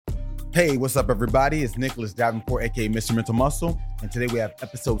Hey, what's up, everybody? It's Nicholas Davenport, aka Mr. Mental Muscle, and today we have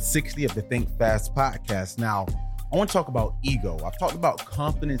episode 60 of the Think Fast podcast. Now, I want to talk about ego. I've talked about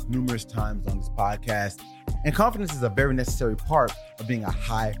confidence numerous times on this podcast, and confidence is a very necessary part of being a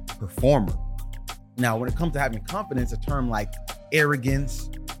high performer. Now, when it comes to having confidence, a term like arrogance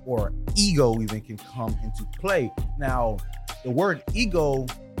or ego even can come into play. Now, the word ego,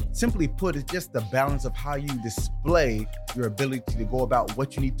 simply put, is just the balance of how you display your ability to go about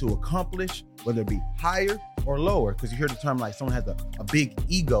what you need to accomplish, whether it be higher or lower. Because you hear the term like someone has a big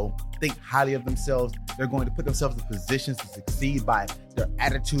ego, think highly of themselves. They're going to put themselves in positions to succeed by their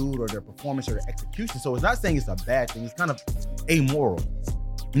attitude or their performance or their execution. So it's not saying it's a bad thing. It's kind of amoral.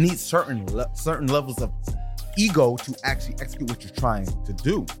 You need certain levels of ego to actually execute what you're trying to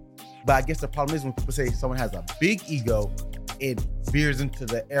do. But I guess the problem is when people say someone has a big ego, it veers into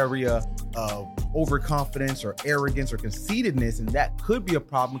the area of overconfidence or arrogance or conceitedness. And that could be a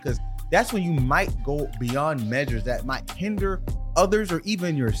problem because that's when you might go beyond measures that might hinder others or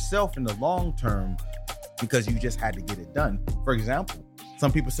even yourself in the long term because you just had to get it done. For example,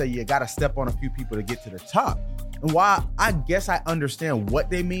 some people say you got to step on a few people to get to the top. And while I guess I understand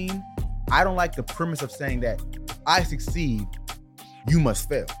what they mean, I don't like the premise of saying that if I succeed, you must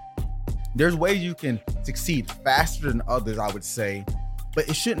fail. There's ways you can succeed faster than others, I would say, but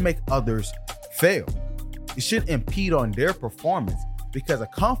it shouldn't make others fail. It shouldn't impede on their performance because a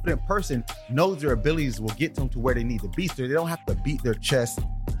confident person knows their abilities will get them to where they need to be, so they don't have to beat their chest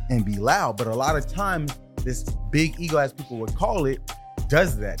and be loud. But a lot of times, this big ego, as people would call it,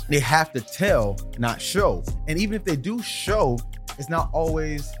 does that. They have to tell, not show. And even if they do show, it's not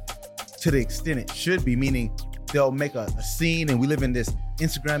always to the extent it should be, meaning they'll make a scene, and we live in this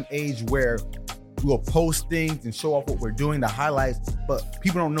Instagram age where we'll post things and show off what we're doing, the highlights, but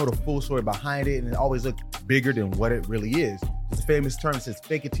people don't know the full story behind it, and it always looks bigger than what it really is. It's a famous term that says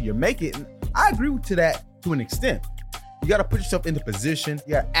fake it till you make it, and I agree to that to an extent. You got to put yourself into position.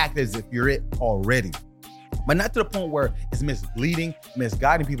 You got to act as if you're it already, but not to the point where it's misleading,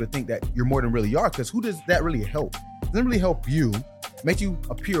 misguiding people to think that you're more than really you are, because who does that really help? It doesn't really help you. Make you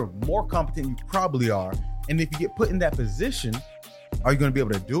appear more competent than you probably are. And if you get put in that position, are you going to be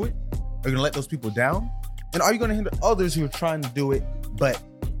able to do it? Are you going to let those people down? And are you going to hinder others who are trying to do it, but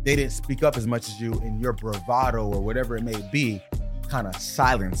they didn't speak up as much as you, and your bravado or whatever it may be kind of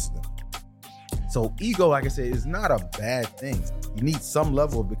silenced them? So ego, like I said, is not a bad thing. You need some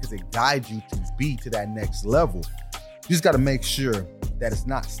level because it guides you to be to that next level. You just got to make sure that it's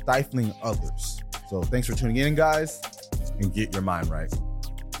not stifling others. So thanks for tuning in, guys, and get your mind right.